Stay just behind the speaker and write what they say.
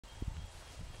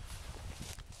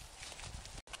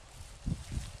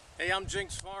Hey, I'm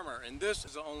Jinx Farmer, and this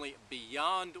is the only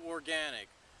beyond organic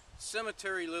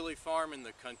cemetery lily farm in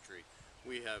the country.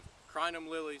 We have crinum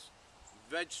lilies,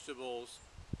 vegetables,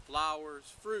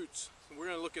 flowers, fruits. We're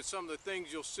going to look at some of the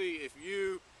things you'll see if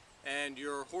you and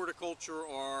your horticulture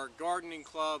or gardening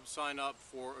club sign up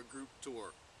for a group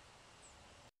tour.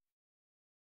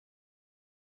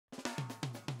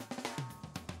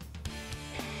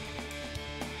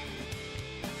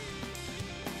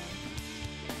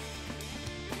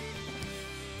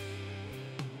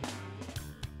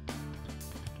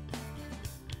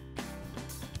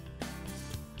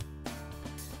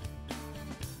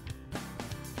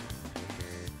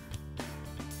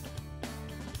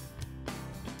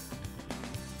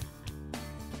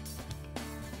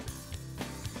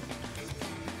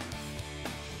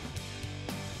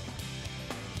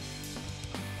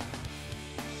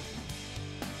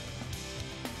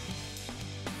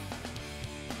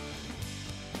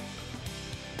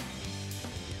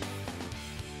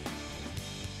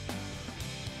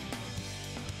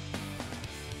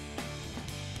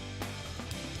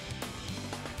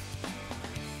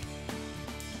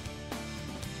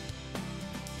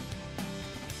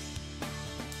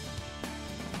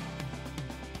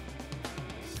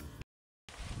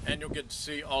 And you'll get to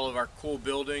see all of our cool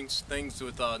buildings, things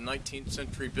with 19th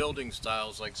century building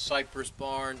styles like cypress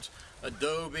barns,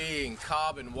 adobe and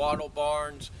cob and wattle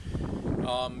barns.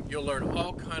 You'll learn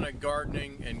all kind of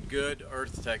gardening and good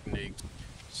earth techniques.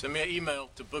 Send me an email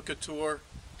to book a tour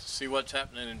to see what's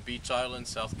happening in Beech Island,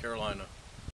 South Carolina.